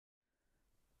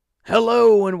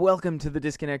Hello and welcome to the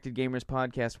Disconnected Gamers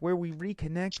podcast, where we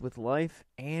reconnect with life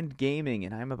and gaming.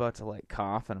 And I'm about to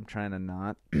cough, and I'm trying to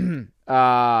not.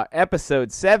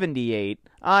 Episode 78.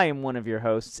 I am one of your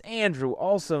hosts, Andrew,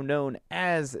 also known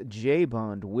as J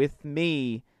Bond. With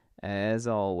me, as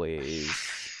always.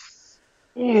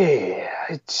 Yeah,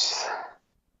 it's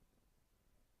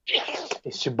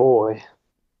your boy.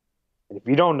 And if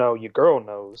you don't know, your girl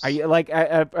knows. Are you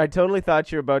I totally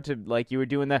thought you were about to you were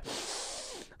doing that.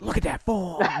 Look at that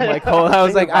form! I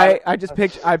was like, I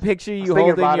picture you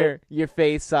holding your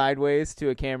face sideways to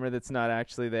a camera that's not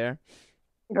actually there.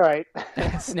 Right.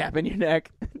 Snapping your neck.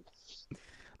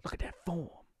 Look at that form.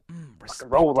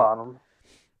 Roll on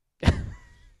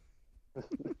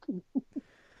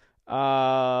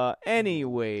them.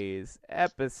 Anyways,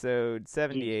 episode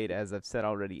 78, as I've said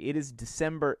already. It is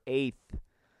December 8th,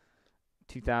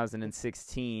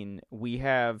 2016. We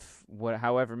have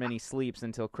however many sleeps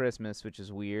until Christmas, which is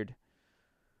weird.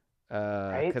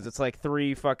 Because it's like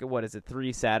three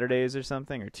Saturdays or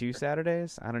something, or 2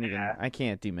 Saturdays? I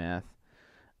can't do math.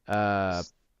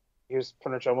 Here's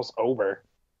pretty much almost over.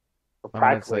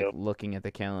 I'm looking at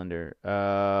the calendar.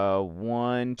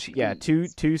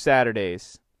 2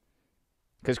 Saturdays.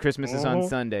 Because Christmas is on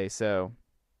Sunday, so.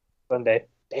 Sunday.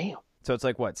 Damn. So it's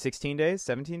 16 days?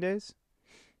 17 days?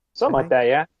 Something like that,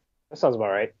 yeah. That sounds about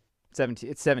right. 17.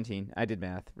 It's 17. I did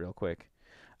math real quick.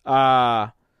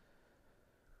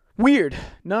 Weird.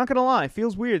 Not gonna lie.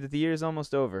 Feels weird that the year is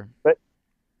almost over. But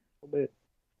a bit.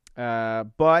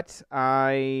 But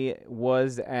I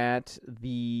was at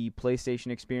the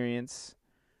PlayStation Experience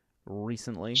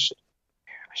recently.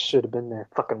 I should have been there.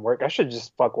 Fucking work. I should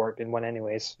just fuck work and went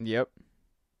anyways. Yep.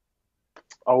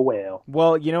 Oh well.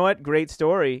 Well, you know what? Great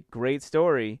story.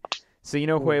 So you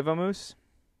know Huevo Moose?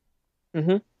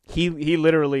 Mm-hmm. He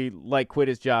literally quit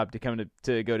his job to come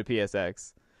to go to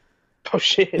PSX. Oh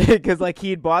shit! Because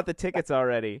he'd bought the tickets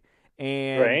already,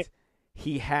 and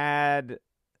he had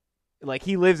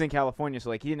he lives in California, so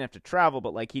he didn't have to travel,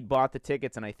 but he'd bought the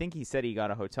tickets, and I think he said he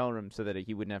got a hotel room so that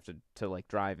he wouldn't have to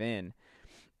drive in,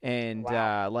 and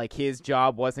wow. His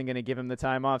job wasn't gonna give him the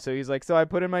time off, so he's like, so I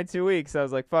put in my 2 weeks. I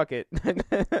was like, fuck it.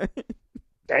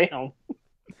 Damn.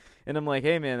 And I'm like,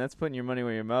 hey man, that's putting your money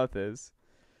where your mouth is.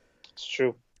 It's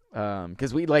true.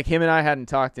 Because we him and I hadn't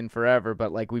talked in forever,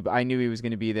 but I knew he was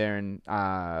going to be there, and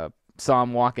saw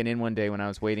him walking in one day when I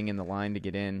was waiting in the line to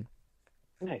get in.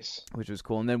 Nice. Which was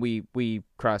cool. And then we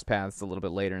crossed paths a little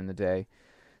bit later in the day,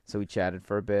 so we chatted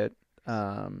for a bit.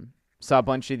 Saw a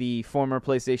bunch of the former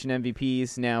PlayStation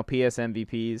MVPs, now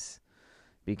PSMVPs,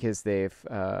 because they've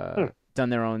done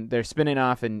their own. They're spinning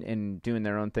off and doing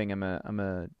their own thing. I'm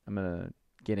gonna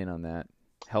get in on that.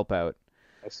 Help out.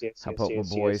 Help out my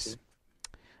boys.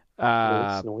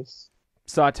 Nice.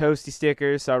 Saw Toasty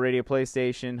Stickers, saw Radio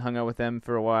PlayStation, hung out with them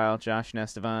for a while. Josh and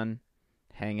Estevan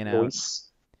hanging out.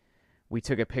 Nice. We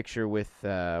took a picture with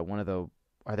one of the.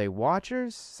 Are they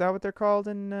Watchers? Is that what they're called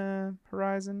in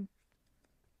Horizon?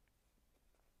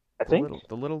 I think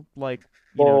the little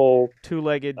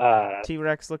two-legged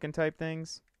T-Rex looking type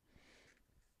things.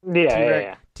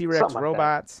 Yeah. T-Rex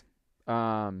robots.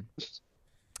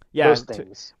 Yeah, those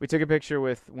things. We took a picture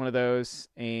with one of those,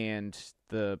 and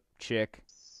the chick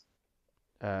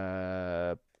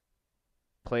played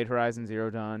Horizon Zero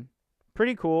Dawn.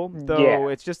 Pretty cool, though.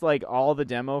 It's just all the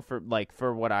demo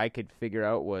for what I could figure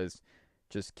out was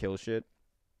just kill shit.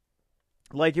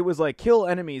 It was kill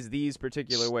enemies these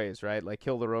particular ways, right?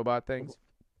 Kill the robot things.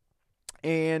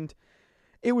 And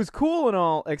it was cool and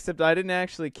all, except I didn't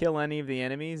actually kill any of the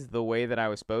enemies the way that I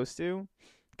was supposed to.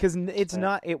 Because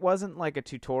it wasn't a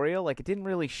tutorial. It didn't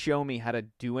really show me how to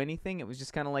do anything. It was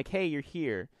just kind of hey, you're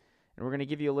here, and we're going to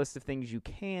give you a list of things you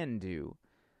can do,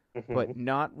 but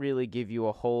not really give you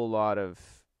a whole lot of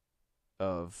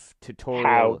tutorial.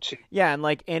 How to. Yeah,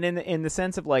 and in the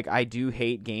sense of I do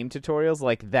hate game tutorials.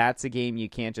 That's a game you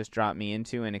can't just drop me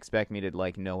into and expect me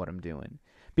to know what I'm doing.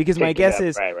 Because my guess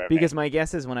is my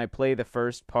guess is when I play the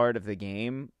first part of the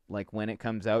game, when it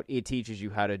comes out, it teaches you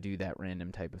how to do that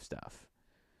random type of stuff.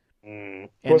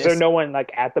 Was there no one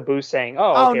at the booth saying,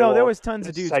 "Oh, okay, no, well, there was tons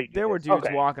of dudes. There were dudes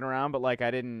okay. walking around, but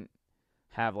I didn't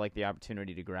have the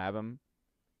opportunity to grab them.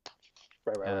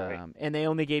 Right. And they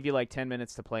only gave you 10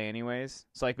 minutes to play anyways.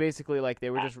 So basically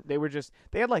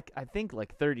they had I think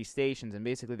 30 stations, and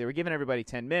basically they were giving everybody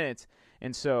 10 minutes,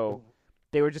 and so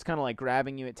they were just kind of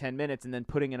grabbing you at 10 minutes and then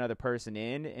putting another person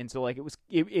in, and so it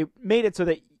made it so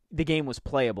that the game was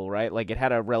playable, right? It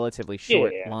had a relatively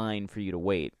short line for you to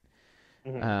wait.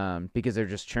 Because they're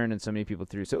just churning so many people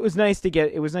through. So it was nice to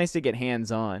get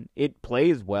hands on. It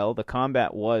plays well. The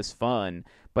combat was fun,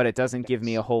 but it doesn't give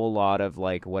me a whole lot of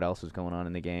what else was going on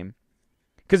in the game.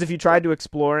 Because if you tried to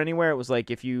explore anywhere, it was like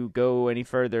if you go any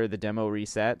further, the demo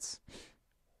resets.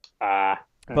 But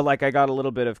like I got a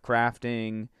little bit of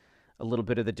crafting, a little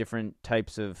bit of the different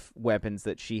types of weapons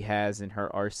that she has in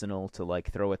her arsenal to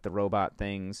like throw at the robot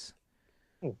things.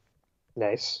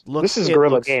 Nice. This is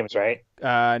Guerrilla Games, right?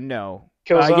 No.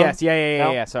 Killzone? Yes,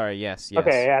 No? yeah. Sorry, yes.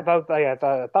 Okay, yeah, I thought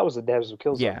it was the devs of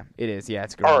Killzone. Yeah, it is. Yeah,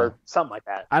 it's Guerrilla. Or something like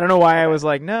that. I don't know why I was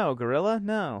like, no, Guerrilla?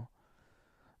 No.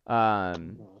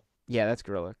 Yeah, that's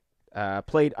Guerrilla.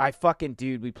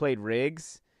 We played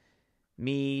Riggs.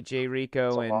 Me, Jay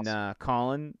Rico, and awesome.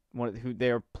 Colin, who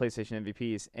they're PlayStation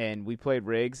MVPs, and we played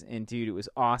Riggs, and dude, it was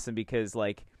awesome because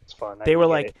like it's fun. They were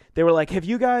like, have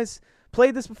you guys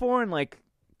played this before? And like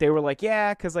they were like,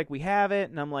 yeah, because like we have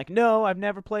it, and I'm like, no, I've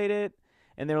never played it,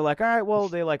 and they were like, all right, well,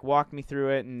 they like walked me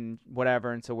through it and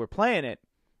whatever, and so we're playing it,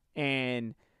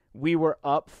 and we were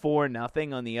up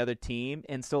 4-0 on the other team,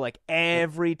 and so like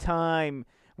every time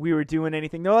we were doing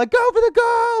anything, they're like, go for the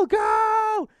goal,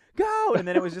 go. And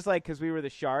then it was just like, because we were the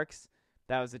Sharks,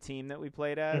 that was the team that we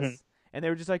played as, and they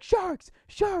were just like, Sharks,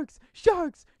 Sharks,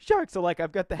 Sharks, Sharks. So like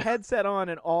I've got the headset on,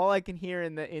 and all I can hear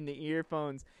in the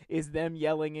earphones is them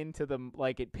yelling into them,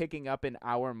 like it picking up in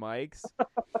our mics,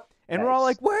 and nice. We're all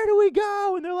like, where do we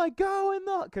go? And they're like, go in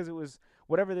the, because it was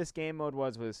whatever this game mode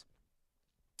was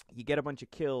you get a bunch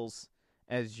of kills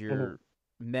as your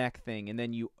mech thing, and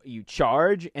then you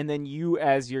charge, and then you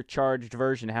as your charged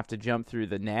version have to jump through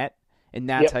the net. And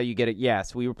that's how you get it. Yeah,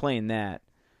 so we were playing that.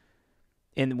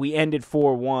 And we ended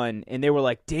 4-1, and they were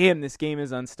like, damn, this game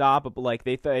is unstoppable. Like,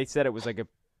 they said it was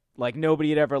like nobody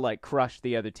had ever, like, crushed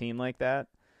the other team like that.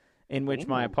 In which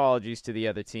my apologies to the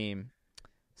other team.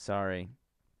 Sorry.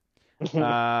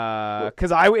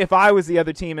 Because if I was the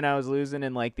other team and I was losing,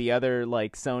 and, like, the other,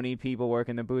 like, Sony people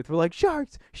working the booth were like,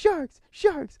 Sharks, Sharks,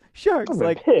 Sharks, Sharks.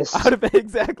 Like, I would have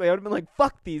been like,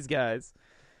 fuck these guys.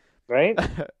 Right?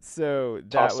 So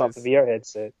that toss off the VR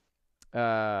headset.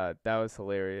 That was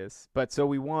hilarious. But so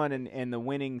we won, and the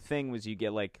winning thing was you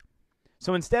get like,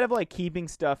 so instead of like keeping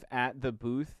stuff at the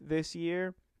booth this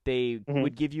year, they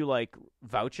would give you like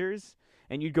vouchers,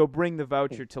 and you'd go bring the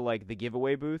voucher to like the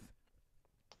giveaway booth.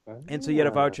 And so you had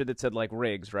a voucher that said like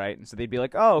Riggs, right? And so they'd be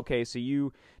like, oh, okay, so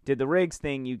you did the Riggs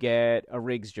thing, you get a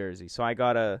Riggs jersey. So I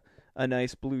got a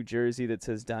nice blue jersey that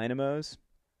says Dynamos,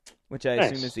 which I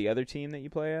assume is the other team that you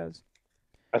play as.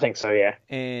 I think so, yeah.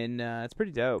 And it's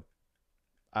pretty dope.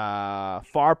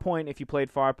 Farpoint, if you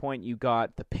played Farpoint, you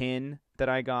got the pin that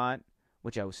I got,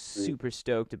 which I was super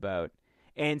stoked about.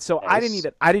 And so I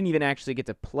didn't even actually get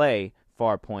to play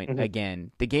Farpoint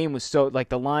again. The game was so, like,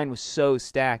 the line was so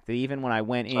stacked that even when I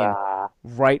went in,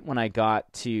 right when I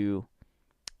got to,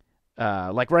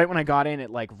 right when I got in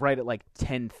at, like, right at, like,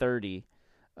 10:30,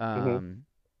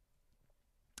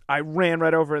 I ran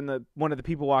right over, and one of the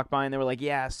people walked by, and they were like,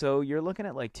 yeah, so you're looking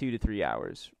at like 2 to 3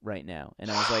 hours right now.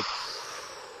 And I was like,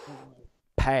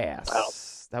 pass.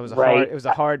 That was it was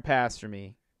a hard pass for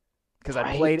me. Because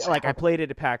I played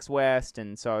it at PAX West,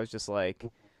 and so I was just like,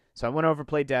 so I went over,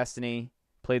 played Destiny,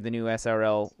 played the new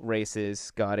SRL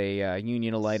races, got a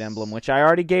Union of Light emblem, which I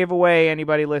already gave away.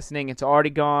 Anybody listening, it's already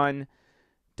gone.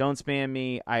 Don't spam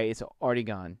me. It's already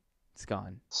gone. It's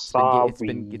gone.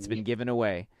 It's been given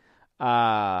away.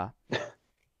 And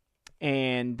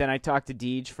then I talked to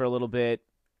Deej for a little bit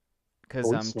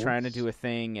because I'm trying to do a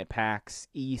thing at PAX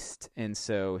East, and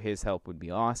so his help would be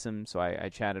awesome. So I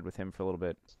chatted with him for a little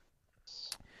bit.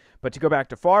 But to go back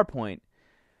to Farpoint,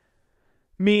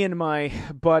 me and my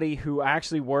buddy who I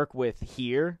actually work with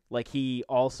here, like he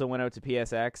also went out to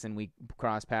PSX and we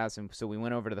crossed paths, and so we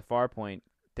went over to the Farpoint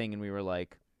thing, and we were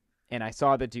like, and I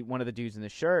saw one of the dudes in the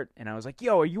shirt, and I was like,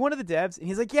 yo, are you one of the devs? And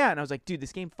he's like, yeah. And I was like, dude,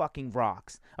 this game fucking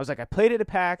rocks. I was like, I played it at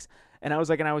PAX, and I was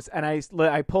like,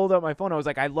 I pulled out my phone. I was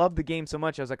like, I love the game so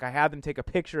much. I was like, I had them take a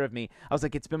picture of me. I was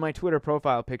like, it's been my Twitter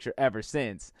profile picture ever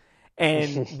since.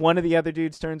 And one of the other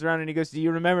dudes turns around and he goes, do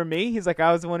you remember me? He's like,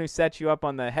 I was the one who set you up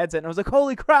on the headset. And I was like,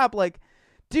 holy crap, like,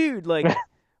 dude, like,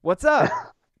 what's up?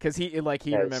 Because he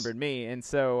remembered me. And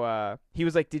so he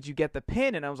was like, did you get the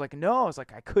pin? And I was like, no. I was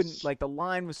like, I couldn't. Like, the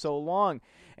line was so long.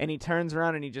 And he turns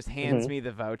around and he just hands me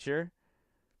the voucher.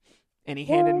 And he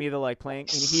handed me the, like, playing.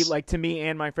 And he, like, to me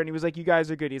and my friend, he was like, you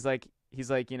guys are good. He's like,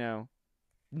 you know,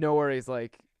 no worries.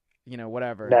 Like, you know,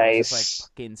 whatever. Nice. And I was just like,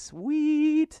 fucking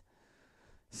sweet.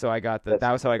 So I got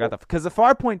that was how I got the, because the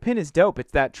Farpoint pin is dope.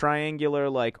 It's that triangular,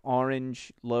 like,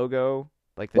 orange logo.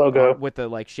 Like the logo with the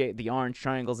like shade, the orange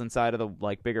triangles inside of the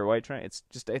like bigger white triangle.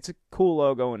 It's a cool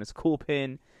logo and it's a cool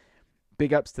pin.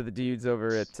 Big ups to the dudes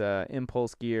over at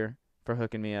Impulse Gear for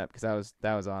hooking me up because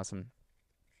that was awesome.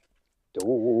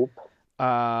 Dope.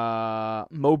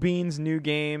 Mobine's new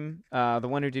game, the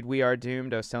one who did We Are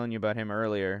Doomed, I was telling you about him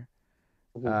earlier.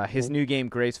 His new game,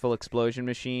 Graceful Explosion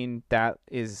Machine, that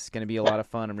is going to be a lot of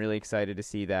fun. I'm really excited to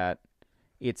see that.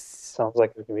 Sounds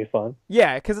like it's gonna be fun.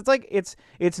 Yeah, because it's like it's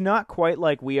not quite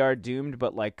like We Are Doomed,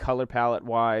 but like color palette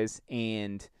wise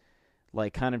and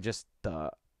like kind of just the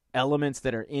elements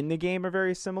that are in the game are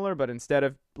very similar. But instead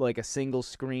of like a single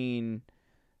screen,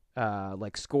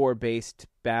 like score based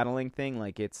battling thing,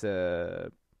 like it's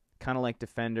a kind of like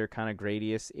Defender, kind of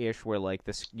Gradius ish, where like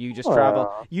this you just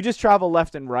travel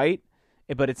left and right,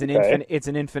 but it's an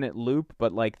infinite loop.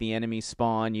 But like the enemies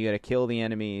spawn, you got to kill the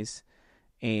enemies.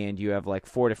 And you have like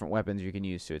 4 different weapons you can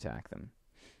use to attack them.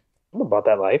 I'm about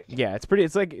that life. Yeah, it's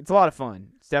a lot of fun.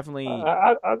 It's definitely.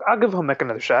 I'll give Home Ec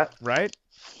another shot. Right.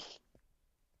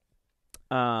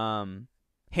 Hand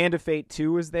of Fate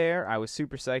 2 was there. I was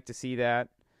super psyched to see that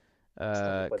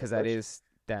because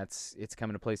it's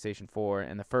coming to PlayStation 4,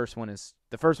 and the first one is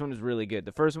really good.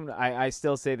 The first one, I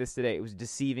still say this today, it was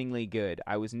deceivingly good.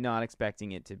 I was not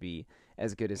expecting it to be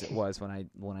as good as it was when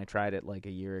I tried it like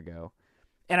a year ago.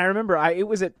 And I remember it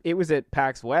was at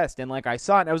PAX West, and like I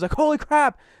saw it, and I was like, "Holy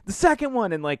crap, the second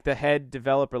one!" And like the head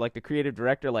developer, like the creative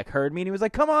director, like heard me, and he was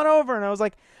like, "Come on over." And I was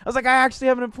like, "I actually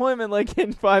have an appointment like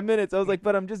in 5 minutes." I was like,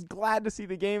 "But I'm just glad to see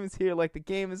the game is here. Like the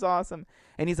game is awesome."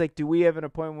 And he's like, "Do we have an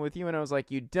appointment with you?" And I was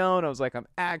like, "You don't." I was like, "I'm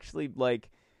actually like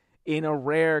in a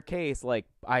rare case, like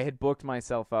I had booked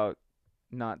myself out,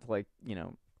 not to like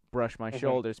brush my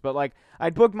shoulders, but like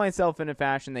I'd booked myself in a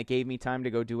fashion that gave me time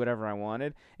to go do whatever I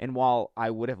wanted. And while I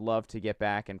would have loved to get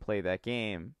back and play that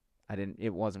game,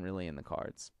 it wasn't really in the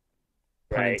cards.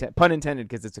 Right. Pun intended,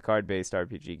 because it's a card-based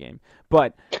RPG game.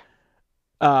 But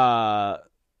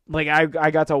like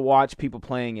I got to watch people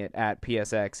playing it at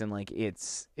PSX, and like it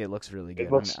looks really good.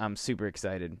 I'm super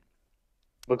excited.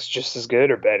 Looks just as good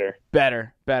or better?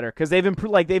 Better, because they've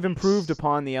improved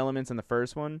upon the elements in the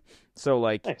first one. So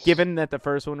like, nice. Given that the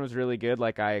first one was really good,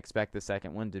 like I expect the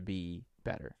second one to be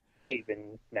better.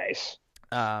 Even nice.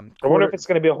 I wonder if it's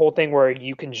going to be a whole thing where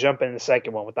you can jump in the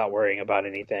second one without worrying about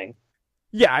anything.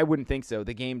 Yeah, I wouldn't think so.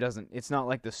 The game doesn't. It's not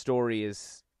like the story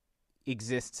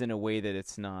exists in a way that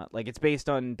it's not like it's based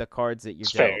on the cards that you're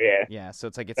dealt. Fair, yeah. Yeah, so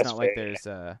it's like it's not fair, like there's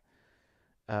so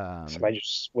I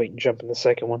just wait and jump in the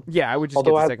second one. Yeah, I would just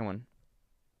get the second one.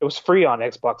 It was free on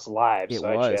Xbox Live, so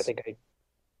actually I think I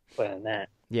play on that.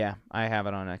 Yeah, I have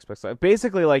it on Xbox Live.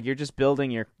 Basically, like you're just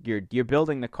building you're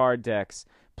building the card decks,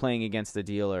 playing against the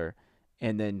dealer,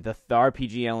 and then the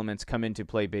RPG elements come into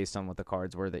play based on what the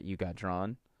cards were that you got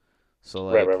drawn. So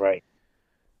like, right.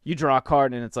 You draw a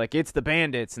card and it's like, it's the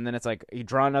bandits, and then it's like you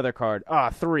draw another card.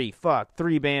 3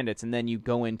 bandits, and then you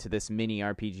go into this mini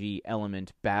RPG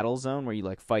element battle zone where you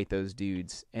like fight those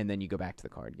dudes, and then you go back to the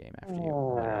card game after you.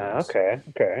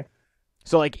 Okay.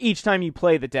 So like each time you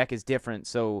play, the deck is different.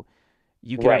 So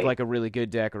you can have like a really good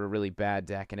deck or a really bad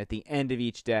deck, and at the end of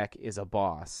each deck is a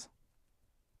boss.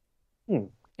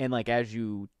 And like as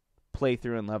you play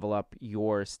through and level up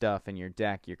your stuff and your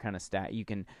deck, you're kind of you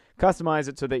can customize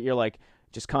it so that you're like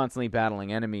just constantly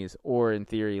battling enemies, or in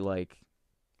theory, like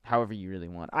however you really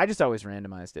want. I just always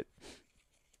randomized it.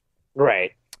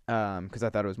 Right. Because I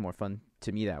thought it was more fun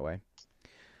to me that way.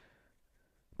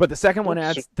 But the second one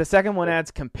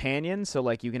adds companions, so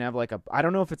like you can have like I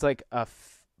don't know if it's like a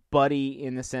buddy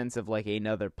in the sense of like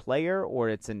another player, or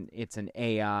it's an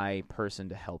AI person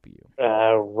to help you.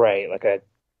 Right,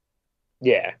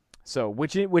 yeah. So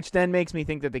which then makes me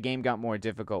think that the game got more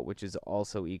difficult, which is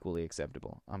also equally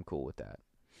acceptable. I'm cool with that.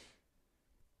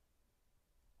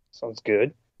 Sounds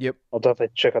good. Yep. I'll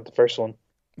definitely check out the first one.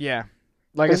 Yeah.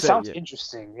 Like I said, it sounds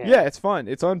interesting. Yeah, it's fun.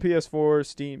 It's on PS4,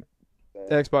 Steam,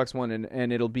 Xbox One,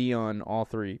 and it'll be on all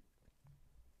 3.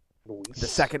 Nice. The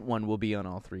second one will be on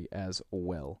all 3 as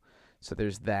well. So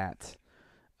there's that.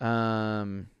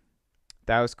 That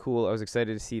was cool. I was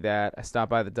excited to see that. I stopped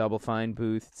by the Double Fine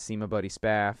booth to see my buddy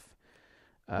Spaff.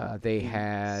 They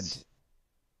had...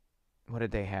 What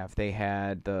did they have? They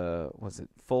had was it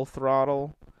Full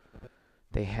Throttle?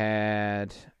 They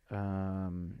had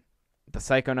the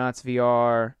Psychonauts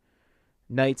VR.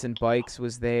 Knights and Bikes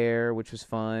was there, which was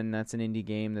fun. That's an indie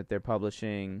game that they're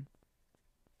publishing.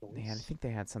 I think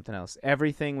they had something else.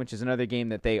 Everything, which is another game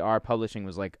that they are publishing,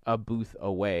 was like a booth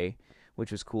away,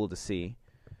 which was cool to see.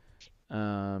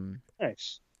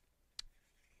 Nice.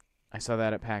 I saw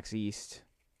that at PAX East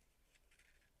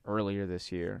earlier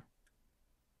this year.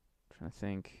 I'm trying to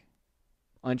think.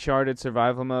 Uncharted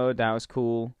Survival Mode, that was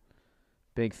cool.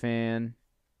 Big fan.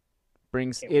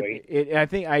 Brings it. I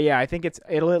think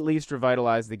it'll at least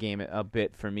revitalize the game a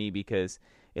bit for me, because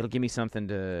it'll give me something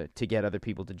to get other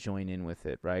people to join in with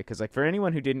it, right? Because like for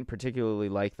anyone who didn't particularly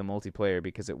like the multiplayer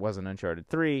because it wasn't Uncharted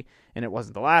 3 and it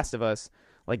wasn't The Last of Us,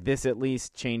 like this at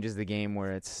least changes the game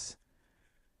where it's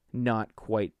not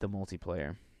quite the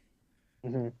multiplayer.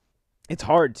 Mm-hmm. It's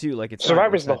hard too. Like it's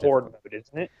Survivor's not the horde mode,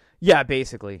 isn't it? Yeah,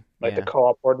 basically. Like the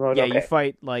co-op horde mode. Yeah, okay. You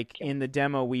fight like in the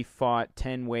demo. We fought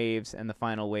 10 waves, and the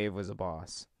final wave was a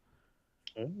boss.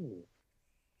 Ooh.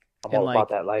 I'm all about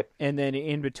that life. And then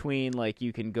in between, like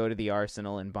you can go to the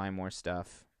arsenal and buy more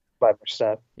stuff. Buy more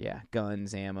stuff. Yeah,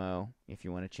 guns, ammo. If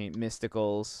you want to change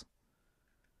mysticals.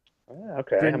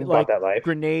 Okay, I'm about that life.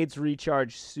 Grenades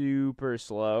recharge super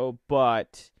slow,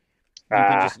 but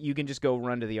you can just go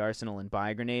run to the arsenal and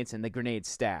buy grenades, and the grenades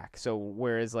stack. So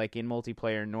whereas like in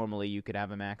multiplayer, normally you could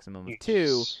have a maximum of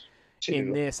two.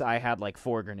 In this, I had like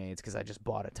 4 grenades because I just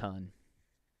bought a ton.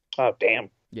 Oh damn!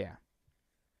 Yeah,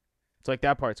 so like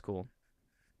that part's cool.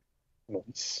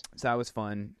 Nice. So that was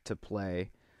fun to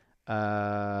play.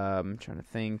 I'm trying to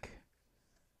think.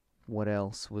 What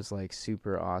else was like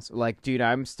super awesome? Like, dude,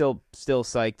 I'm still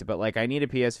psyched, but like I need a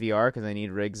PSVR because I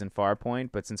need Rigs and Farpoint.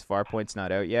 But since Farpoint's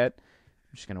not out yet,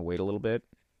 I'm just gonna wait a little bit.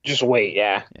 Just wait,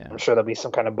 yeah. I'm sure there'll be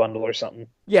some kind of bundle or something.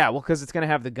 Yeah, well, because it's gonna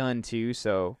have the gun too,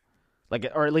 so like,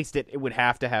 or at least it would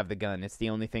have to have the gun. It's the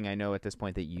only thing I know at this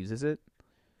point that uses it.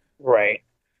 Right.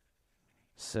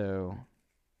 So,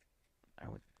 I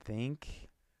would think.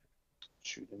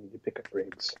 Shoot, I need to pick up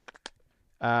Rigs.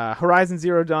 Horizon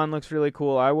Zero Dawn looks really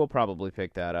cool. I will probably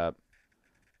pick that up.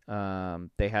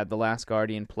 They had The Last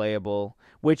Guardian playable,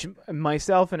 which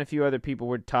myself and a few other people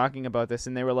were talking about this,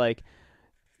 and they were like,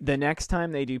 the next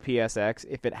time they do PSX,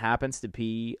 if it happens to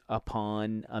be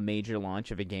upon a major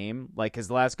launch of a game, like, because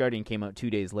The Last Guardian came out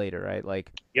 2 days later, right?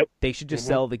 Like, they should just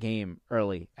sell the game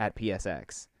early at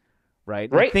PSX.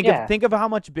 Right? Like, think of how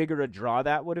much bigger a draw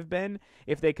that would have been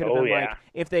if they could have been like,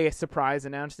 if they surprise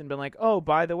announced and been like, oh,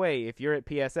 by the way, if you're at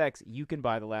PSX, you can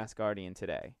buy The Last Guardian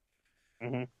today.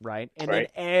 Mm-hmm. Right? And then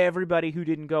everybody who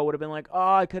didn't go would have been like,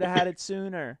 oh, I could have had it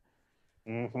sooner.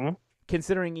 Mm-hmm.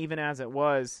 Considering even as it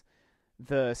was,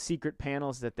 the secret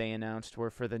panels that they announced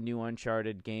were for the new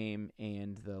Uncharted game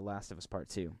and The Last of Us Part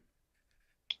 2.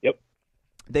 Yep.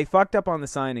 They fucked up on the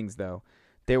signings, though.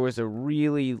 There was a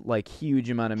really, like,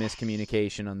 huge amount of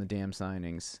miscommunication on the damn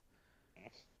signings.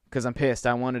 Because I'm pissed.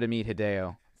 I wanted to meet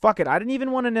Hideo. Fuck it. I didn't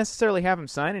even want to necessarily have him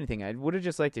sign anything. I would have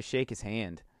just liked to shake his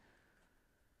hand.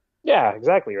 Yeah,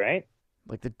 exactly, right?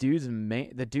 Like, the dude's a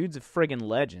friggin'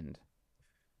 legend.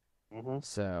 Mm-hmm.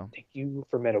 So. Thank you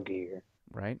for Metal Gear.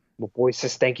 Right? My boy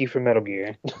says thank you for Metal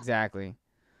Gear. Exactly.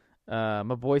 My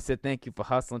boy said thank you for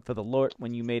hustling for the Lord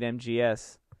when you made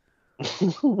MGS.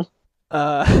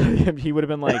 He would have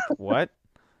been like, "What?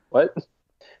 What?"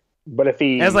 But if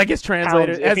he as like his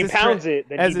translator, pounds it,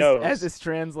 then he knows. As his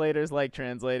translator's like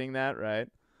translating that, right?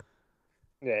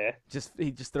 Yeah.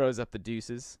 He just throws up the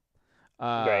deuces.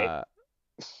 Right.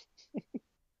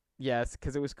 Yes,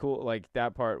 because it was cool. Like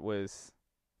that part was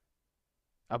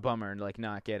a bummer, like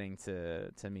not getting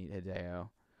to meet Hideo.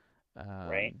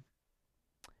 Right.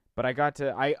 But I got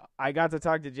to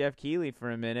talk to Jeff Keighley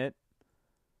for a minute.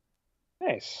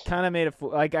 Nice. Kind of made a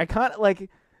fool. Like I kind of like,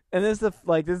 and this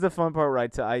is the fun part where I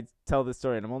tell the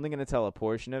story, and I'm only gonna tell a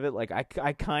portion of it. Like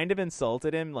I kind of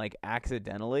insulted him like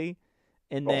accidentally,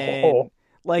 and then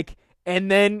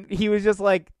he was just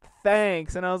like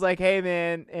thanks, and I was like hey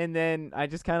man, and then I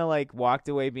just kind of like walked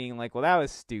away being like well that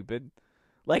was stupid,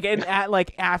 like and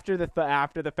after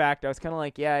the fact I was kind of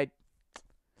like yeah,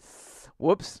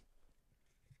 whoops.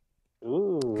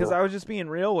 Because I was just being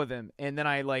real with him, and then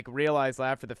I like realized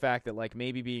after the fact that like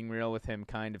maybe being real with him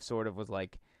kind of sort of was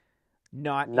like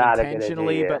not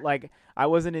intentionally, but like I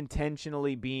wasn't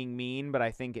intentionally being mean, but I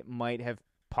think it might have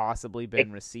possibly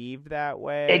been received that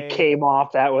way. It came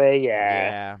off that way, yeah.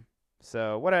 Yeah.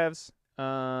 So whatevs.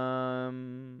 I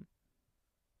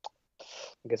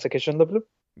guess I can show the blue.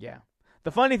 Yeah. The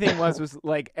funny thing was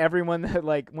like everyone that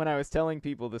like when I was telling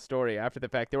people the story after the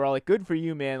fact, they were all like, "Good for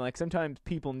you, man." Like sometimes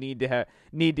people need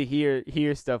to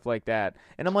hear stuff like that,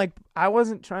 and I'm like, I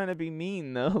wasn't trying to be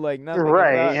mean though. Like nothing.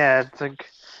 Right? Yeah. It's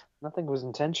like nothing was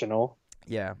intentional.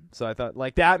 Yeah. So I thought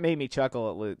like that made me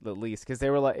chuckle at least because they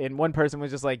were like, and one person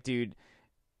was just like, "Dude,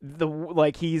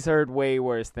 he's heard way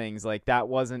worse things. Like that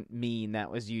wasn't mean. That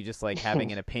was you just like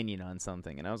having an opinion on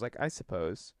something." And I was like, I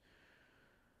suppose.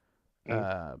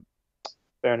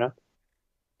 Fair enough.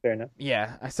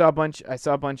 Yeah, I saw a bunch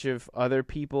of other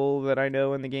people that I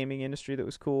know in the gaming industry that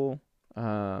was cool.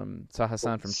 Saw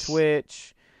Hassan from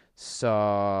Twitch.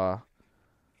 Saw a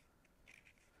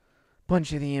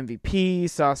bunch of the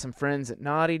MVPs. Saw some friends at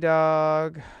Naughty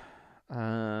Dog.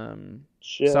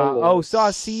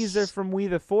 Saw Caesar from We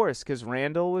the Force because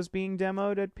Randall was being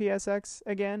demoed at PSX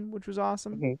again, which was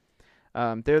awesome.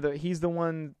 Mm-hmm. He's the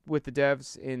one with the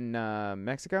devs in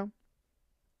Mexico.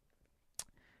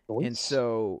 Nice. And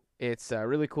so it's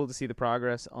really cool to see the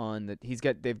progress on that.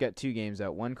 They've got 2 games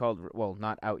out. One called, well,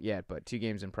 not out yet, but 2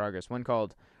 games in progress. One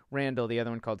called Randall, the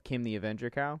other one called Kim the Avenger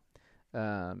Cow.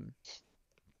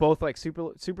 Both like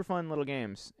super fun little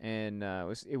games, and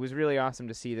it was really awesome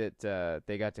to see that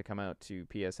they got to come out to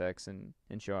PSX and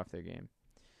show off their game.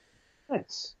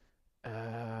 Nice.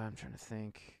 I'm trying to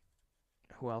think.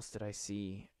 Who else did I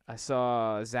see? I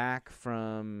saw Zach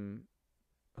from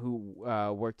who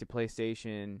worked at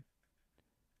PlayStation.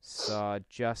 Saw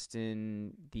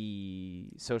Justin, the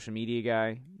social media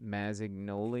guy,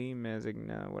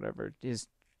 Mazigna, whatever. His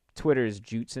Twitter is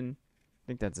Jutson. I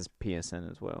think that's his PSN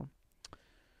as well.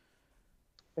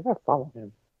 I think I follow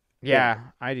him. Yeah,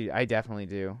 I do. I definitely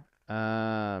do.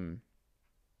 It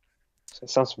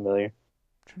sounds familiar. I'm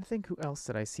trying to think who else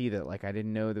did I see that like I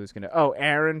didn't know that was gonna. Oh,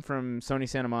 Aaron from Sony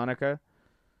Santa Monica.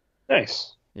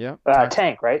 Nice. Yep.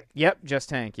 Tank, right? Yep, just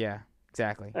Tank. Yeah,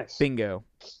 exactly. Nice. Bingo.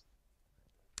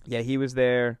 Yeah, he was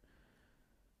there.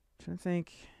 I'm trying to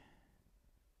think.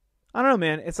 I don't know,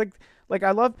 man. It's like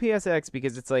I love PSX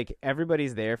because it's like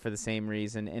everybody's there for the same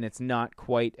reason, and it's not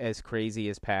quite as crazy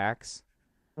as PAX.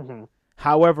 Mm-hmm.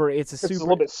 However, it's a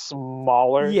little bit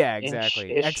smaller. Yeah,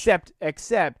 exactly.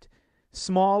 Except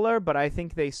smaller, but I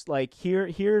think they like here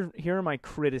are my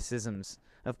criticisms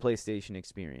of PlayStation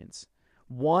Experience.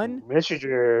 One, this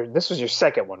was your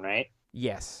second one, right?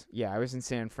 Yes. Yeah, I was in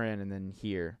San Fran and then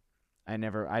here. I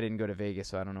didn't go to Vegas,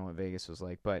 so I don't know what Vegas was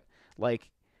like, but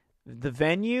like the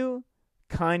venue,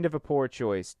 kind of a poor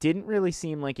choice. Didn't really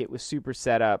seem like it was super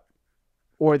set up,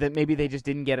 or that maybe they just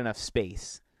didn't get enough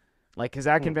space. Like, because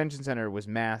that convention center was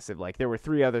massive. Like, there were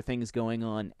 3 other things going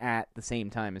on at the same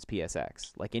time as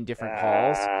PSX, like in different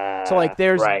halls. So, like,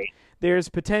 there's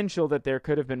potential that there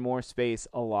could have been more space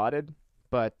allotted,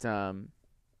 but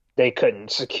they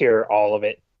couldn't secure all of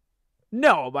it.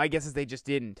 No, I guess they just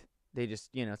didn't. They just,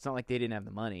 it's not like they didn't have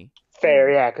the money. Fair,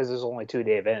 yeah, because it was only a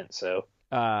 2-day event, so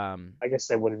I guess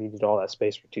they would have needed all that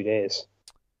space for 2 days.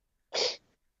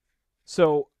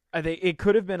 So it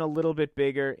could have been a little bit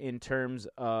bigger in terms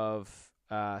of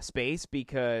space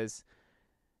because,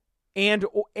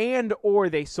 or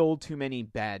they sold too many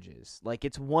badges. Like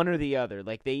it's one or the other.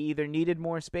 Like they either needed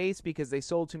more space because they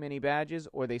sold too many badges,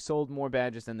 or they sold more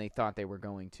badges than they thought they were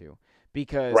going to.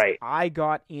 Because I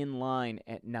got in line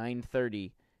at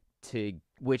 9:30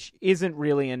 which isn't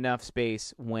really enough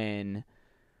space when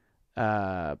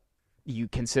you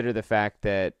consider the fact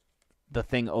that the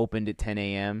thing opened at 10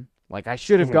 a.m. Like, I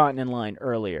should have gotten in line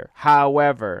earlier.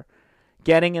 However,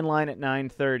 getting in line at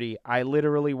 9:30, I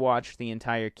literally watched the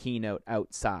entire keynote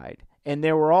outside. And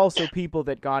there were also people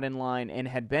that got in line and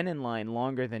had been in line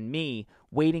longer than me,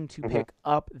 waiting to pick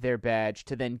up their badge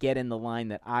to then get in the line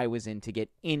that I was in to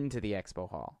get into the expo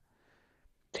hall.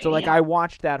 Damn. So, like, I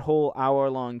watched that whole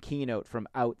hour-long keynote from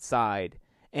outside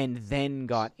and then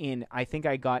got in. I think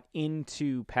I got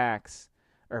into PAX,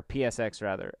 or PSX,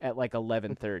 rather, at, like,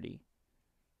 11:30.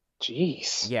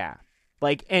 Jeez. Yeah.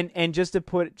 Like and just to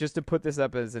put this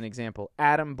up as an example,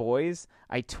 Adam Boyes,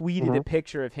 I tweeted a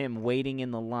picture of him waiting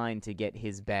in the line to get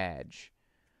his badge.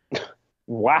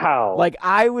 Wow. Like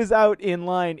I was out in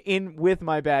line with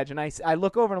my badge and I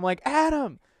look over and I'm like,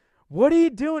 "Adam, what are you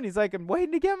doing?" He's like, "I'm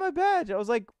waiting to get my badge." I was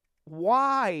like,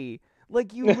 "Why?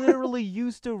 Like you literally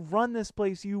used to run this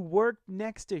place. You worked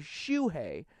next to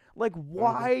Shuhei. Like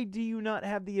why do you not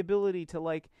have the ability to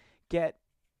like get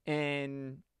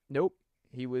and nope.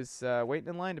 He was waiting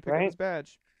in line to pick up his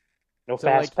badge. No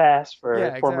fast pass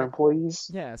for former employees.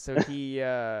 Yeah, so he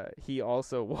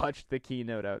also watched the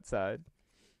keynote outside.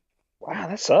 Wow,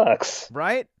 that sucks.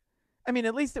 Right? I mean,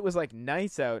 at least it was like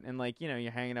nice out and like,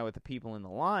 you're hanging out with the people in the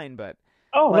line, but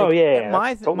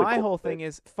my whole thing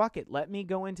is fuck it, let me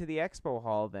go into the expo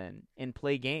hall then and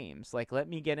play games. Like let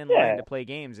me get in line to play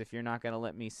games if you're not going to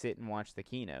let me sit and watch the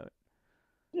keynote.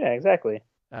 Yeah, exactly.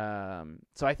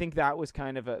 So I think that was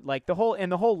kind of the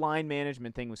whole line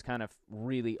management thing was kind of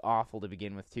really awful to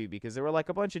begin with too, because there were like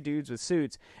a bunch of dudes with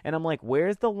suits and I'm like,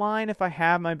 where's the line if I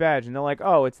have my badge? And they're like,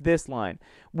 oh, it's this line,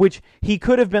 which he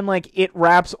could have been like, it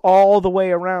wraps all the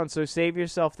way around. So save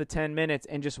yourself the 10 minutes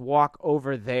and just walk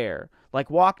over there, like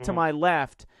walk to my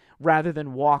left rather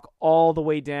than walk all the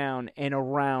way down and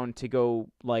around to go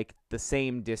like the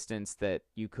same distance that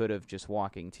you could have just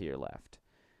walking to your left.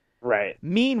 Right.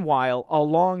 Meanwhile,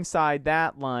 alongside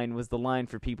that line was the line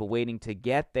for people waiting to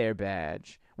get their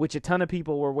badge, which a ton of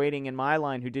people were waiting in my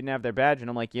line who didn't have their badge. And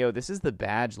I'm like, yo, this is the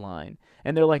badge line.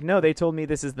 And they're like, no, they told me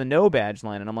this is the no badge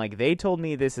line. And I'm like, they told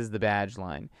me this is the badge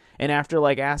line. And after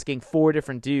like asking 4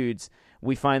 different dudes,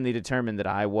 we finally determined that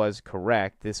I was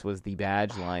correct. This was the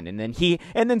badge line. And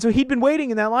then so he'd been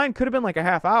waiting in that line. Could have been like a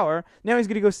half hour. Now he's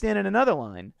going to go stand in another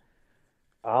line.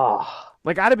 Oh.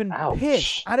 Like, I'd have been Ouch.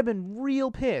 pissed. I'd have been real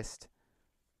pissed.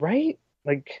 Right?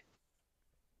 Like,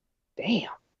 damn.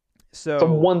 So the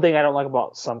one thing I don't like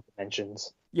about some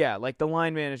conventions. Yeah, like the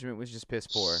line management was just piss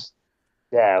poor.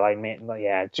 Yeah,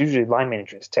 it's usually line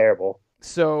management is terrible.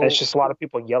 So it's just a lot of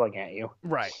people yelling at you.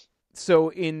 Right. So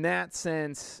in that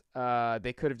sense,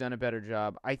 they could have done a better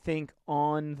job. I think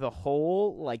on the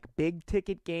whole, like big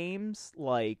ticket games,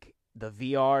 like the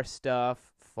VR stuff,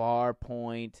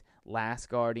 Farpoint, Last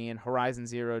Guardian, Horizon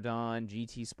Zero Dawn,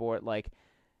 GT Sport, like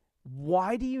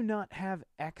why do you not have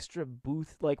extra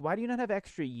booth? Like, why do you not have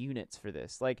extra units for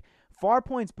this? Like,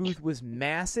 Farpoint's booth was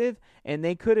massive, and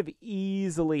they could have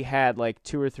easily had like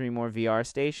 2 or 3 more VR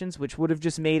stations, which would have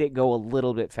just made it go a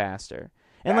little bit faster.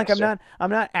 And like, I'm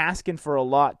not asking for a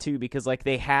lot too, because like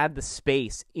they had the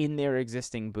space in their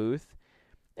existing booth,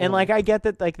 and like I get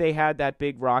that like they had that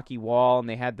big rocky wall, and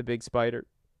they had the big spider,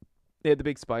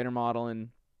 model, and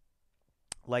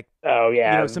like,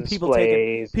 some people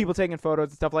taking photos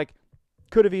and stuff, like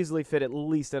could have easily fit at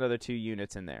least another 2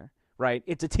 units in there, right?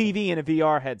 It's a TV and a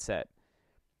VR headset.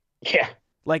 Yeah.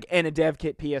 Like, and a dev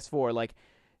kit PS4. Like,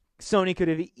 Sony could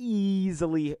have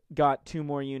easily got 2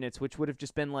 more units, which would have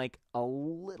just been like a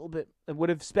little bit, it would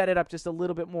have sped it up just a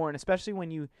little bit more. And especially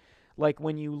when you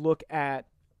look at,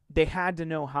 they had to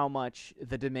know how much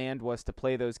the demand was to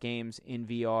play those games in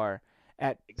VR.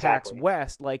 At PAX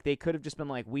West, like they could have just been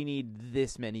like, we need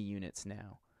this many units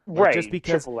now. Like, right. Just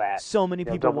because so many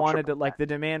people wanted to, like the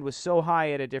demand was so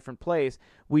high at a different place,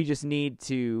 we just need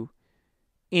to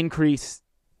increase,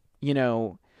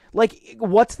 like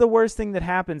what's the worst thing that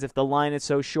happens if the line is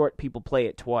so short people play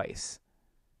it twice?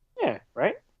 Yeah,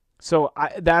 right? So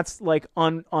that's like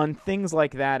on things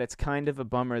like that, it's kind of a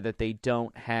bummer that they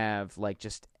don't have like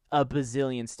just a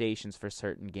bazillion stations for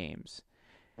certain games.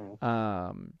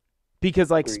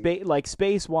 Because like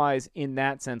space-wise, in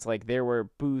that sense, like there were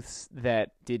booths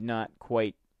that did not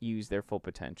quite use their full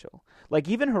potential. Like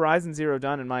even Horizon Zero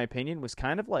Dawn, in my opinion, was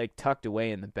kind of like tucked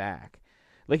away in the back.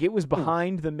 Like it was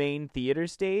behind the main theater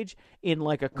stage in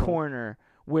like a corner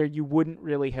where you wouldn't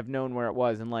really have known where it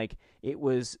was. And like it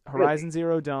was Horizon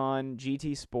Zero Dawn,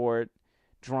 GT Sport,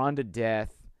 Drawn to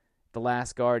Death, The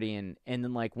Last Guardian, and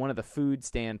then like one of the food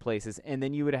stand places, and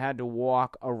then you would have had to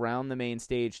walk around the main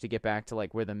stage to get back to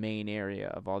like where the main area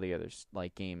of all the other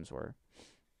like games were.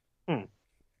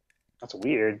 That's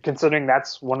weird, considering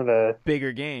that's one of the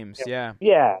bigger games. Yeah.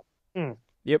 Yep. Yeah,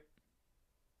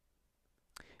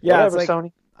 whatever, it's like,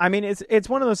 Sony. I mean, it's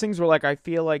one of those things where like I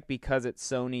feel like because it's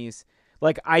Sony's,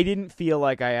 like I didn't feel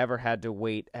like I ever had to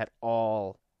wait at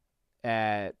all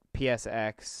at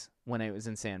PSX when it was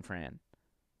in San Fran.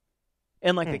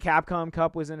 And, like, the Capcom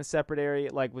Cup was in a separate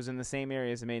area, like, was in the same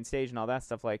area as the main stage and all that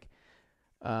stuff. Like,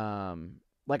 I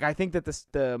think that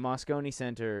the Moscone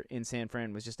Center in San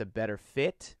Fran was just a better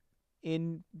fit,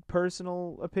 in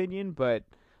personal opinion. But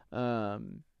I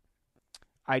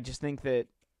just think that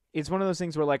it's one of those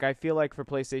things where, like, I feel like for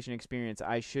PlayStation Experience,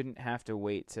 I shouldn't have to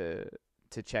wait to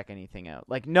check anything out.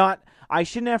 Like, I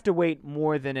shouldn't have to wait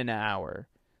more than an hour.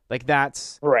 Like,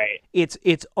 that's... Right. It's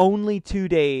only 2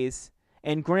 days...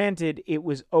 And granted, it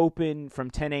was open from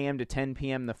 10 a.m. to 10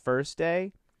 p.m. the first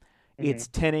day. It's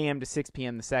 10 a.m. to 6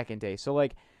 p.m. the second day. So,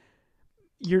 like,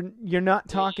 you're not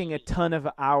talking a ton of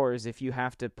hours if you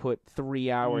have to put 3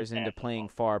 hours into playing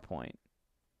Farpoint.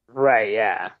 Right,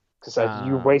 yeah. Because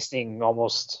you're wasting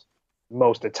almost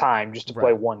most of the time just to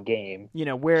play one game.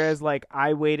 Whereas, like,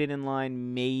 I waited in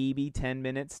line maybe 10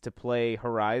 minutes to play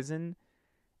Horizon.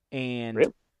 And...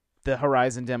 Really? The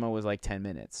Horizon demo was like 10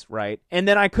 minutes, right? And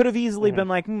then I could have easily been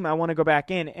like, I want to go back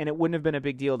in, and it wouldn't have been a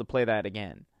big deal to play that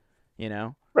again,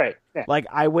 Right. Yeah. Like,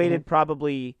 I waited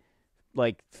probably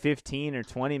like 15 or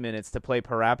 20 minutes to play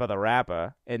Parappa the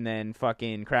Rappa, and then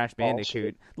fucking Crash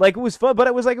Bandicoot. Like, it was fun, but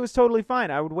it was totally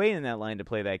fine. I would wait in that line to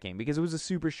play that game, because it was a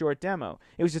super short demo.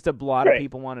 It was just a lot of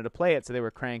people wanted to play it, so they were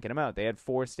cranking them out. They had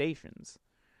 4 stations.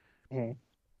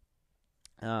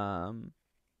 So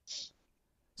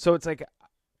it's like...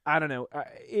 I don't know.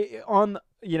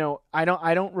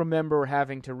 I don't remember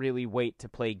having to really wait to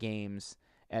play games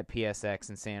at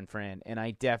PSX in San Fran, and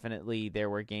there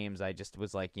were games I just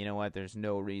was like, you know what? There's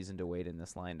no reason to wait in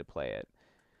this line to play it.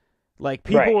 Like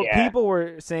people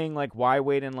were saying like, why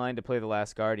wait in line to play The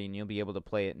Last Guardian? You'll be able to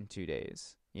play it in 2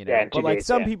 days. But like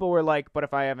some people were like, but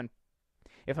if I haven't,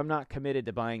 if I'm not committed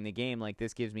to buying the game, like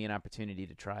this gives me an opportunity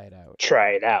to try it out.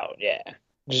 Try it out, yeah.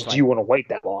 Just do you want to wait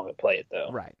that long to play it though?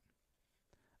 Right.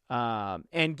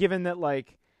 And given that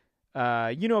like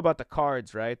you know about the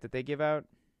cards, right, that they give out?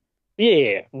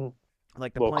 Yeah.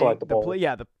 Like the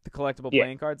collectible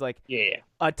playing cards. Like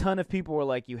a ton of people were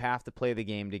like, you have to play the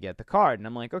game to get the card. And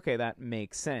I'm like, okay, that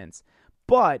makes sense.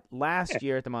 But last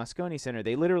year at the Moscone Center,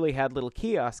 they literally had little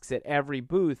kiosks at every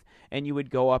booth, and you would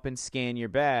go up and scan your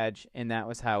badge, and that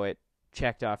was how it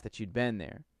checked off that you'd been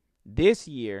there. This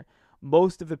year,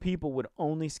 most of the people would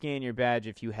only scan your badge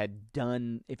if you had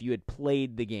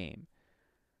played the game.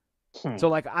 So,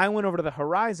 like, I went over to the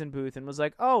Horizon booth and was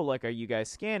like, oh, like, are you guys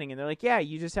scanning? And they're like, yeah,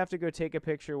 you just have to go take a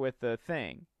picture with the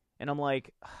thing. And I'm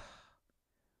like,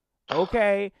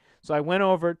 okay. So I went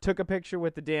over, took a picture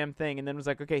with the damn thing, and then was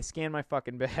like, okay, scan my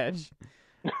fucking badge.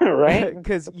 Right?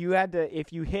 Because you had to,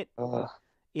 if you hit, to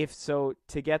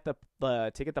get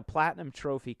the Platinum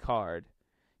Trophy card,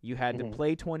 you had to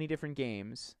play 20 different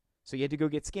games. So you had to go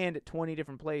get scanned at 20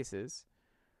 different places,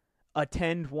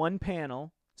 attend one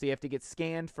panel. So you have to get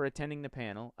scanned for attending the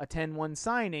panel, attend one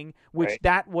signing, which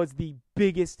that was the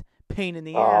biggest pain in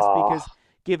the ass because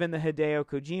given the Hideo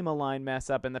Kojima line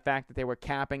mess up and the fact that they were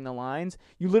capping the lines,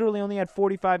 you literally only had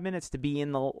 45 minutes to be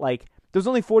in the, like, there's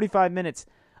only 45 minutes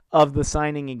of the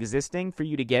signing existing for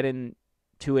you to get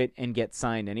into it and get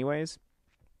signed anyways.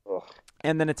 Ugh.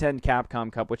 And then attend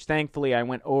Capcom Cup, which thankfully I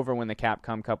went over when the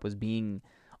Capcom Cup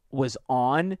was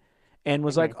on. And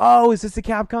was like, oh, is this the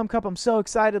Capcom Cup? I'm so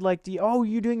excited. Like,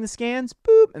 you doing the scans?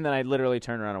 Boop. And then I literally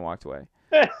turned around and walked away.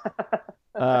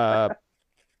 But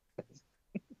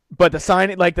the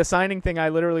signing thing, I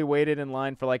literally waited in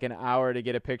line for like an hour to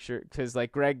get a picture because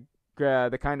like Greg,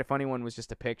 the kind of funny one was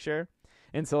just a picture.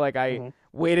 And so like I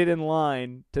waited in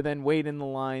line to then wait in the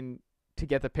line to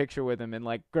get the picture with him. And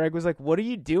like Greg was like, what are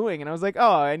you doing? And I was like,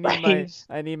 oh, I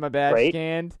need my badge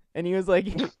scanned. And he was like,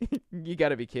 you got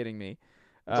to be kidding me.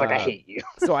 It's like, I hate you.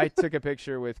 So I took a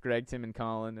picture with Greg, Tim, and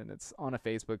Colin, and it's on a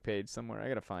Facebook page somewhere. I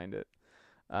got to find it.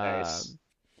 Nice.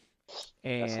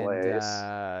 And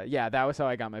that was how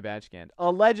I got my badge scanned.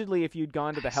 Allegedly, if you'd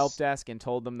gone to the help desk and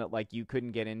told them that like you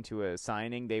couldn't get into a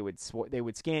signing, they would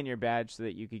scan your badge so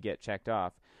that you could get checked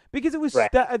off. Because it was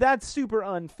that's super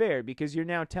unfair because you're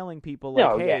now telling people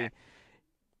like,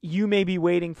 you may be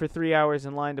waiting for 3 hours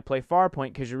in line to play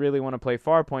Farpoint because you really want to play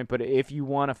Farpoint, but if you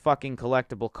want a fucking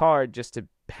collectible card just to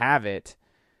have it,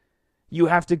 you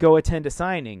have to go attend a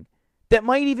signing. That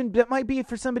might be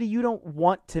for somebody you don't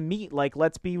want to meet. Like,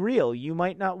 let's be real. You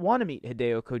might not want to meet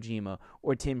Hideo Kojima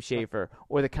or Tim Schafer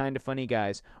or the Kind of Funny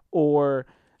guys or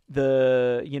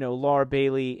the, Laura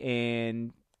Bailey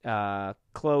and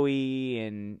Chloe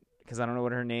and, because I don't know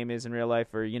what her name is in real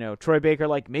life, or, Troy Baker.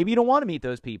 Like, maybe you don't want to meet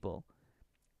those people.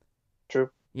 True.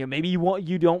 Maybe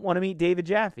you don't want to meet David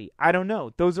Jaffe. I don't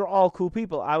know. Those are all cool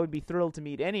people. I would be thrilled to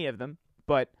meet any of them,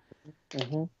 but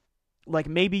like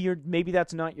maybe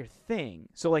that's not your thing.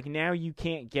 So like now you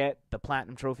can't get the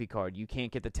Platinum Trophy card. You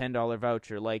can't get the $10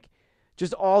 voucher. Like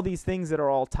just all these things that are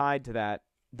all tied to that.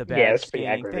 The badge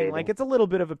scanning thing, like it's a little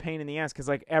bit of a pain in the ass because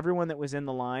like everyone that was in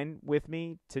the line with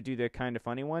me to do the Kind of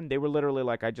Funny one, they were literally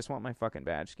like, I just want my fucking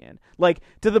badge scanned. Like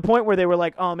to the point where they were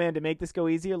like, oh man, to make this go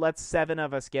easier, let's 7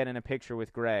 of us get in a picture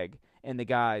with Greg and the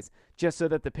guys, just so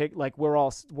that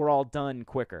we're all done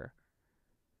quicker.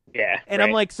 Yeah. And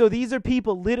I'm like, so these are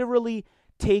people literally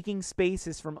taking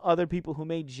spaces from other people who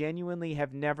may genuinely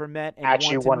have never met and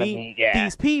want to meet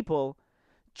these people.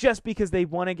 Just because they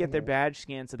want to get their badge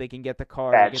scanned so they can get the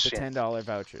card and get the $10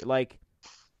 voucher. Like,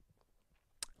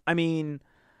 I mean,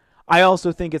 I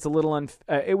also think it's a little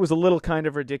it was a little kind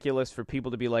of ridiculous for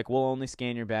people to be like, we'll only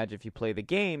scan your badge if you play the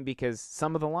game because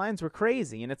some of the lines were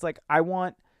crazy. And it's like, I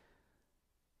want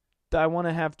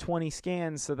to have 20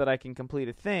 scans so that I can complete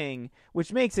a thing,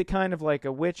 which makes it kind of like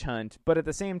a witch hunt. But at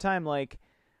the same time, like...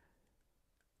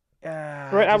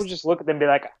 I would just look at them and be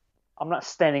like... I'm not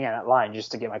standing in that line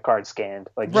just to get my card scanned.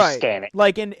 Like, just scan it.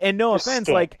 Like, and no offense,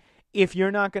 like, if you're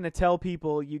not going to tell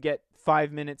people you get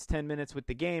 5 minutes, 10 minutes with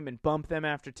the game and bump them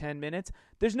after 10 minutes,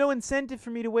 there's no incentive for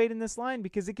me to wait in this line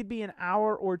because it could be an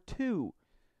hour or two.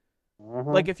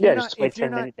 Like, if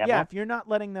you're not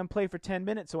letting them play for 10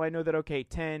 minutes, so I know that, okay,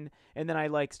 10, and then I,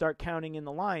 like, start counting in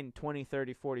the line, 20,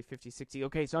 30, 40, 50, 60.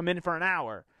 Okay, so I'm in for an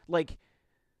hour. Like,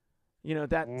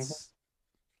 that's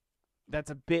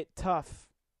a bit tough.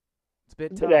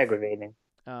 It's a bit aggravating.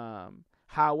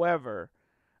 However,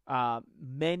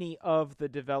 many of the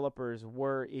developers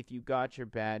were, if you got your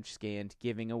badge scanned,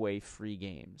 giving away free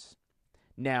games.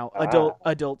 Now,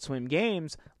 Adult Swim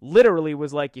Games literally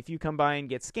was like, if you come by and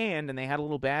get scanned, and they had a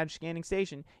little badge scanning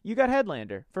station, you got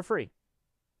Headlander for free.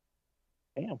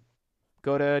 Damn.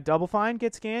 Go to Double Fine,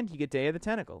 get scanned, you get Day of the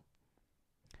Tentacle.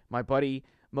 My buddy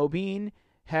Mobeen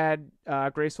had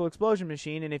Graceful Explosion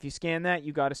Machine, and if you scan that,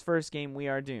 you got his first game, We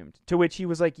Are Doomed. To which he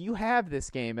was like, you have this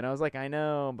game. And I was like, I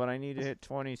know, but I need to hit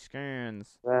 20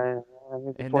 scans.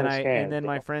 And then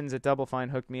my friends at Double Fine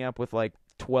hooked me up with like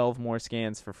 12 more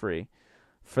scans for free.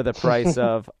 For the price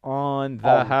of On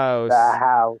the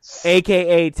House.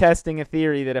 AKA testing a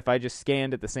theory that if I just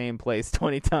scanned at the same place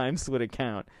 20 times would it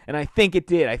count. And I think it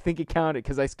did. I think it counted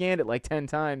because I scanned it like 10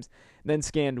 times, then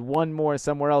scanned one more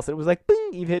somewhere else. And it was like,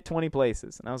 bing, you've hit 20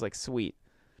 places. And I was like, sweet.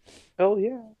 Oh,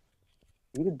 yeah.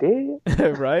 You did.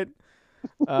 Right?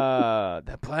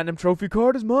 That Platinum Trophy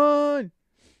card is mine.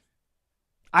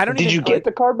 Did you get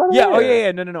the card, by the way? Yeah,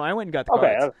 yeah. No. I went and got the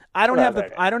cards. I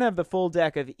don't have the full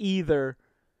deck of either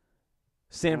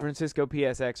San Francisco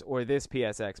PSX or this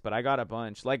PSX, but I got a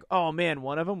bunch. Like, oh man,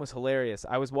 one of them was hilarious.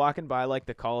 I was walking by like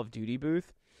the Call of Duty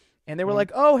booth, and they were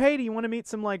like, "Oh, hey, do you want to meet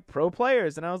some like pro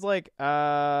players?" And I was like, "Do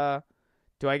I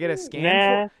get a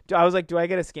scan for?" I was like, "Do I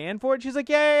get a scan for it?" She's like,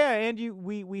 "Yeah. And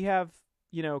we have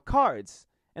cards."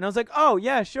 And I was like, "Oh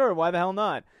yeah, sure. Why the hell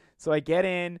not?" So I get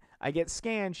in, I get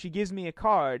scanned. She gives me a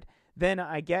card. Then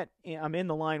I'm in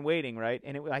the line waiting, right?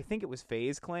 And I think it was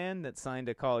FaZe Clan that signed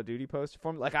a Call of Duty poster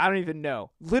for me. Like, I don't even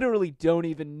know. Literally don't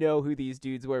even know who these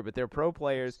dudes were, but they're pro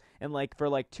players. And, like, for,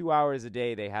 like, 2 hours a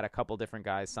day, they had a couple different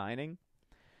guys signing.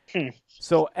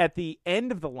 So at the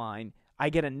end of the line, I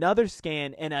get another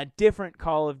scan and a different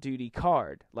Call of Duty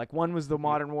card. Like, one was the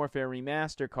Modern Warfare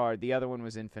Remaster card. The other one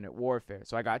was Infinite Warfare.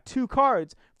 So I got 2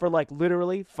 cards for, like,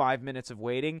 literally 5 minutes of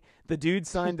waiting. The dude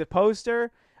signed the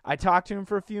poster. I talked to him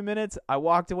for a few minutes. I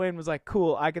walked away and was like,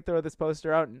 cool, I could throw this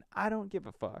poster out, and I don't give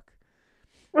a fuck.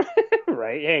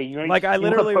 Right, yeah. I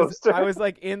literally was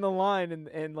like in the line,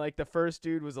 and like the first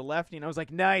dude was a lefty, and I was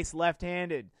like, nice,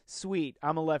 left-handed. Sweet,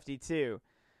 I'm a lefty too.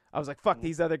 I was like, fuck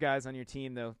these other guys on your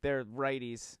team, though. They're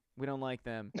righties. We don't like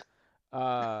them.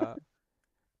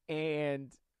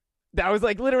 And that was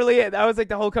like literally it. That was like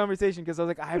the whole conversation because I was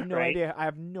like, I have no idea. I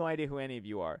have no idea who any of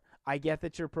you are. I get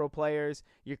that you're pro players.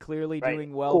 You're clearly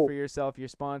doing well for yourself. You're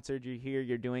sponsored. You're here.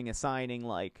 You're doing a signing.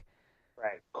 Like,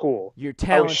 cool. You're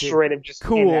talented. I was straight up just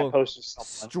in that poster.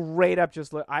 Straight up,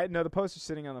 just I know the poster's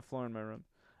sitting on the floor in my room.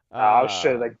 I was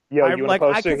straight like, yo, you want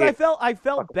a poster? Because I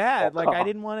felt bad. Like I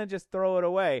didn't want to just throw it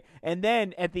away. And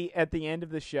then at the end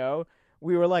of the show,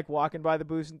 we were like walking by the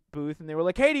booth, and they were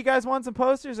like, "Hey, do you guys want some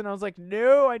posters?" And I was like,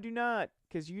 "No, I do not,"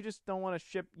 because you just don't want to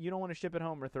ship. You don't want to ship it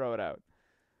home or throw it out.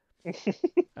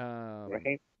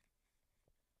 Right.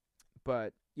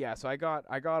 But yeah, so I got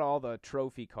all the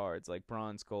trophy cards like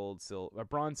bronze,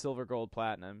 silver, gold,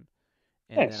 platinum,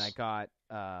 and then I got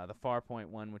the Farpoint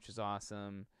one, which is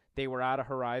awesome. They were out of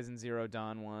Horizon Zero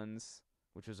Dawn ones,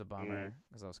 which was a bummer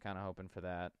because I was kind of hoping for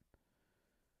that.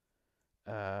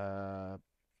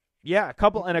 Yeah, a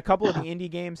couple of the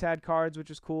indie games had cards, which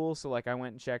was cool. So like I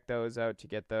went and checked those out to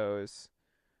get those.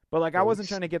 But like I wasn't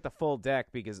trying to get the full deck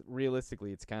because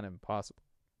realistically it's kind of impossible.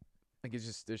 Like it's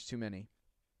just there's too many.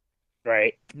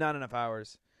 Right. Not enough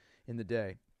hours in the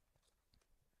day.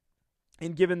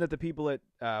 And given that the people at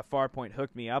Farpoint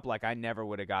hooked me up, like I never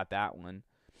would have got that one.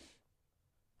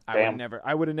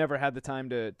 I would have never had the time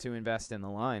to invest in the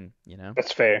line, you know?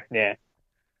 That's fair. Yeah.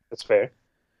 That's fair.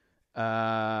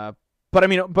 But I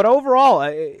mean, overall,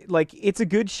 like it's a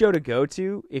good show to go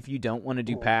to if you don't want to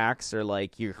do PAX or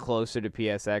like you're closer to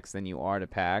PSX than you are to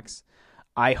PAX.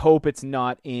 I hope it's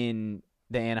not in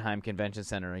the Anaheim Convention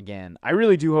Center again. I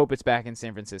really do hope it's back in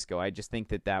San Francisco. I just think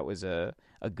that was a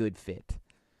good fit.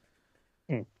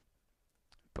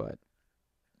 But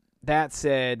that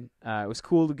said, it was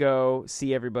cool to go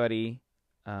see everybody,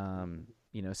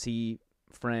 see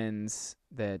friends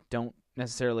that don't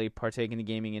necessarily partake in the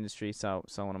gaming industry. Saw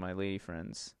one of my lady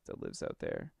friends that lives out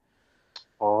there.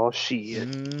 Oh, shit.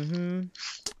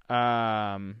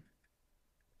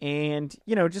 And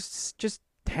just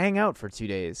hang out for 2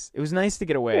 days. It was nice to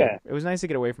get away. Yeah. It was nice to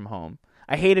get away from home.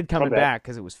 I hated coming back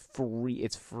because it was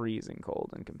it's freezing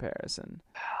cold in comparison.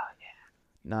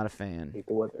 Not a fan. Hate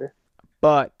the weather.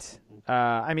 But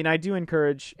I mean, I do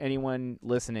encourage anyone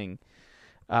listening.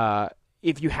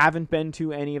 If you haven't been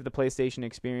to any of the PlayStation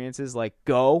experiences, like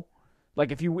go.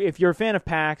 Like if you're a fan of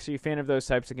PAX or you're a fan of those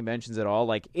types of conventions at all,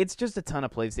 like it's just a ton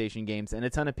of PlayStation games and a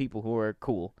ton of people who are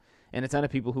cool and a ton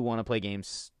of people who want to play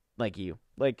games like you.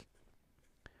 Like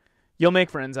you'll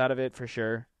make friends out of it for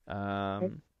sure.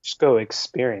 Just go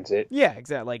experience it. Yeah,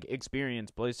 exactly. Like experience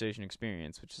PlayStation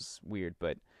experience, which is weird,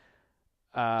 but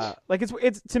like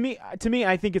it's to me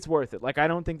I think it's worth it. Like I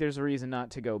don't think there's a reason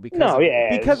not to go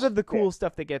because of the cool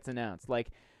stuff that gets announced.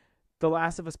 Like The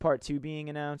Last of Us Part 2 being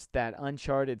announced, that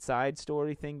Uncharted side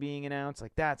story thing being announced.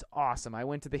 Like, that's awesome. I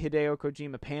went to the Hideo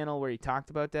Kojima panel where he talked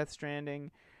about Death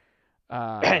Stranding.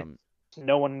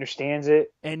 No one understands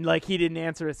it. And, like, he didn't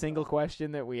answer a single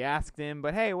question that we asked him.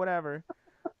 But, hey, whatever.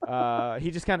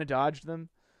 He just kind of dodged them.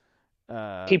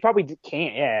 He probably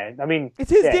can't, yeah. I mean...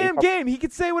 It's his damn game. He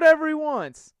could say whatever he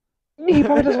wants. He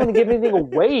probably doesn't want to give anything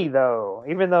away, though.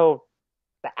 Even though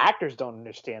the actors don't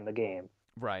understand the game.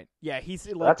 Right. Yeah, he's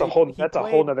like, that's a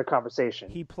whole nother conversation.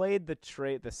 He played the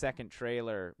second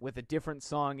trailer with a different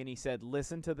song, and he said,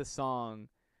 "Listen to the song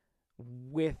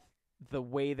with the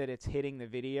way that it's hitting the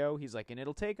video." He's like, and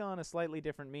it'll take on a slightly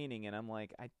different meaning. And I'm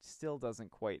like, I still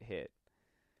doesn't quite hit.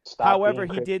 However,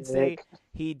 he did say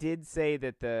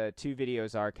that the two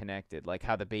videos are connected, like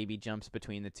how the baby jumps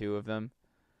between the two of them.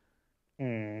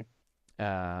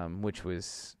 Which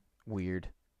was weird.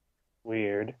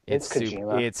 Weird. It's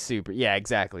Kojima. It's super. Yeah,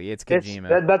 exactly. It's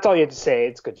Kojima. That's all you have to say.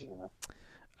 It's Kojima.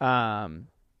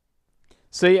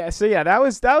 So yeah, that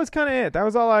was kind of it. That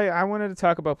was all I wanted to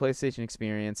talk about PlayStation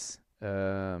Experience.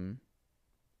 You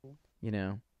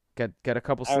know, got a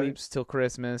couple sleeps till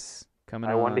Christmas coming.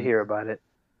 I wanted to hear about it.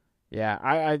 Yeah,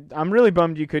 I'm really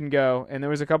bummed you couldn't go, and there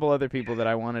was a couple other people that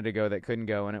I wanted to go that couldn't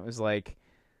go, and it was like,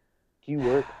 you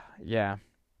work. Yeah.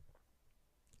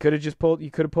 You could have pulled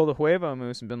a Huevo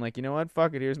Moose and been like, you know what?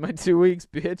 Fuck it. Here's my 2 weeks,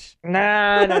 bitch.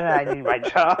 Nah. I need my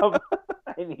job.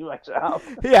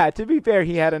 Yeah. To be fair,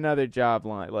 he had another job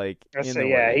line. Like,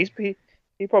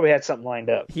 he probably had something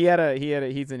lined up. He's an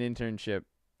internship.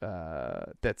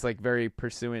 That's like very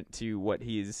pursuant to what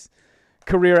his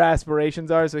career aspirations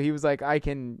are. So he was like, I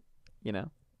can,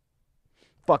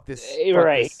 fuck this.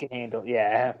 Right. He can handle.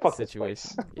 Yeah. Fuck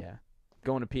situation. Yeah.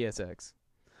 Going to PSX.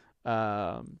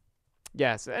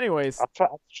 Yeah, so anyways. I'll try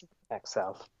PAX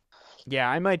South. Yeah,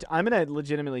 I'm gonna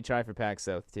legitimately try for PAX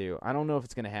South too. I don't know if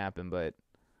it's gonna happen, but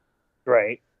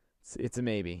right. It's a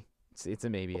maybe. It's a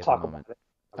maybe at the moment.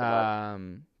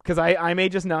 Because I may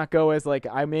just not go as like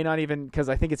I may not even because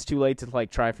I think it's too late to like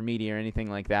try for media or anything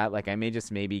like that. Like I may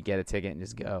just maybe get a ticket and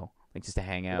just go, like just to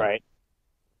hang out. Right.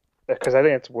 Because I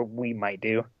think that's what we might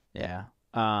do. Yeah.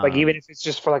 Like even if it's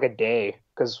just for like a day,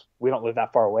 because we don't live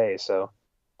that far away, so.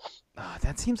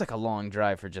 That seems like a long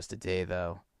drive for just a day,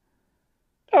 though.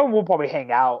 Oh, we'll probably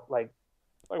hang out. Like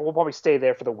we'll probably stay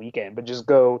there for the weekend, but just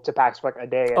go to PAX for like a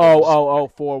day.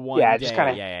 For one day. Yeah, just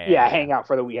kind of hang out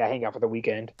for the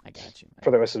weekend. I got you. For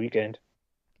the rest of the weekend.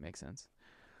 Makes sense.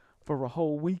 For a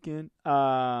whole weekend.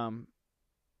 Yeah,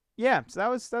 so that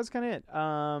was kind of it.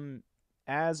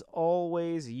 As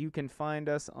always, you can find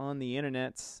us on the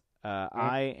internets.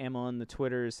 I am on the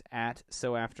Twitters at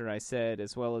SoAfterISaid,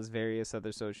 as well as various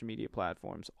other social media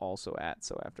platforms, also at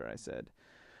SoAfterISaid.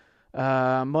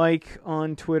 Mike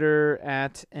on Twitter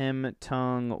at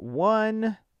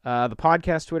mtong1. The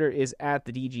podcast Twitter is at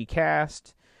the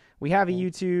DGCast. We have a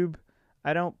YouTube.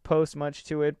 I don't post much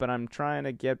to it, but I'm trying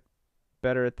to get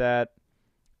better at that.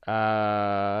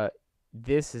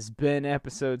 This has been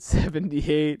episode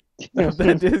 78 of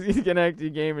the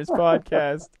Disconnected Gamers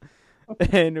podcast.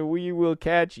 And we will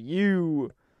catch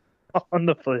you on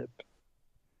the flip.